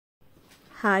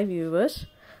Hi viewers.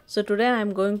 So today I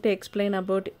am going to explain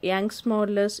about Youngs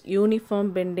Modulus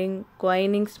uniform bending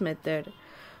Koenings method.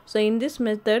 So in this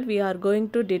method we are going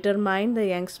to determine the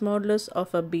Youngs modulus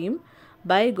of a beam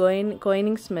by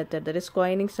Koenings method. That is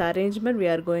Koenings arrangement we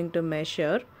are going to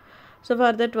measure. So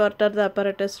for that, what are the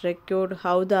apparatus required,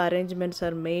 how the arrangements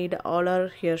are made, all are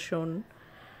here shown.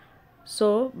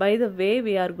 So by the way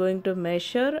we are going to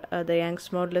measure the Youngs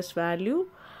modulus value.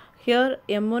 Here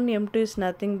M1, M2 is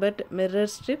nothing but mirror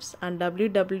strips and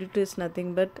WW2 is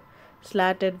nothing but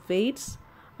slatted weights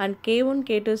and K1,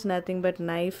 K2 is nothing but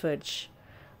knife edge.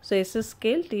 So S is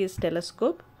scale, T is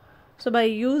telescope. So by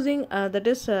using in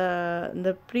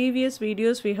the previous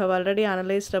videos we have already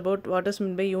analyzed about what is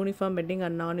meant by uniform bending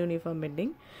and non-uniform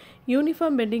bending.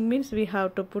 Uniform bending means we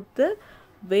have to put the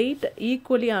weight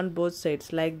equally on both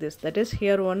sides like this. That is,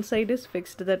 here one side is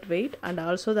fixed that weight and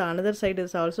also the another side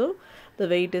is also the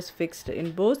weight is fixed.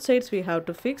 In both sides we have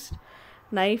to fix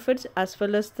knife edge as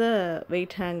well as the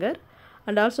weight hanger,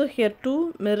 and also here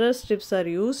two mirror strips are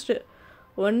used.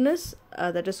 One is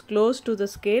that is close to the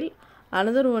scale,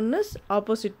 another one is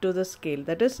opposite to the scale.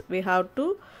 That is, we have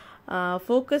to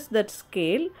focus that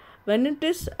scale when it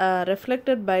is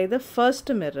reflected by the first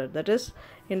mirror. That is,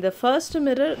 in the first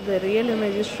mirror the real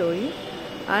image is showing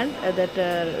and that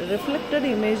reflected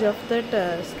image of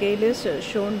that scale is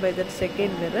shown by that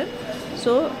second mirror.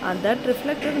 So that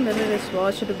reflected mirror is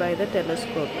watched by the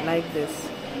telescope like this.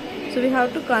 So we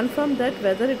have to confirm that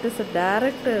whether it is a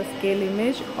direct scale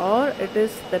image or it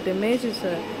is that image is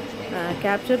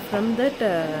captured from that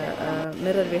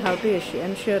mirror. We have to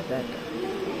ensure that.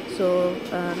 So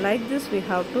like this we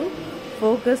have to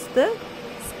focus the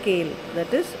scale.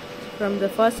 That is, from the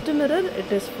first mirror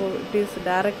it is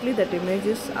directly that image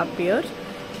is appears.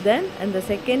 Then in the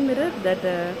second mirror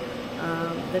that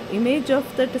image of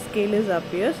that scale is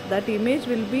appears. That image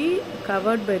will be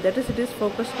covered by, that is, it is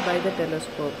focused by the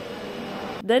telescope.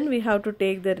 Then we have to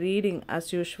take the reading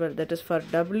as usual. That is, for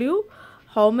W,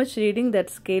 how much reading that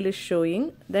scale is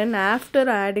showing. Then after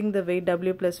adding the weight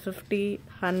W plus 50,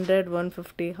 100,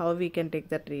 150, how we can take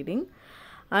that reading.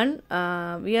 And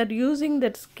we are using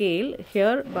that scale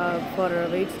here for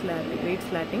weight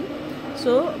slatting.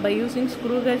 So by using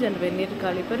screw gauge and vernier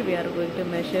caliper we are going to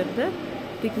measure the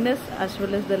thickness as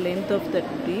well as the length of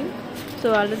that beam.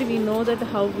 So already we know that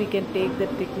how we can take the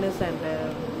thickness and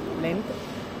length.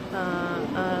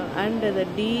 And the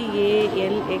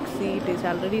DALXE, it is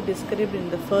already described in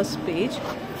the first page.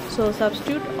 So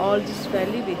substitute all this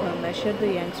value. We have measured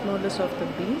the Youngs modulus of the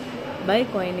beam by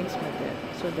Koenings method.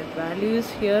 So that value is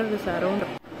here is around,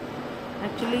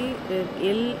 actually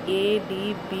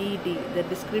LADBD, the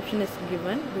description is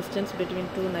given: distance between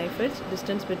two knife edge,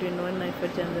 distance between one knife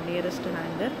edge and the nearest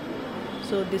hanger.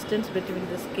 So distance between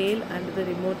the scale and the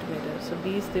remote mirror. So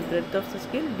D is the breadth of the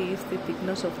scale, D is the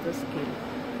thickness of the scale.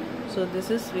 So this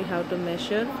is, we have to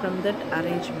measure from that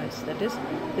arrangements. That is,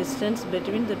 distance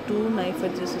between the two knife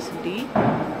edges is D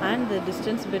and the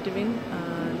distance between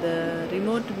the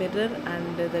remote mirror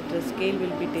and that scale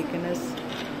will be taken as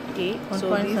A.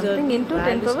 So these are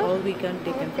values how we can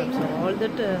take from. So all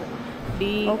that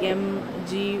D, okay, M,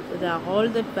 G, all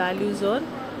that values are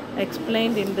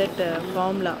explained in that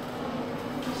formula.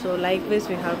 So likewise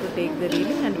we have to take the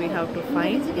reading and we have to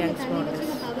find Youngs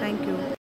modulus. Thank you.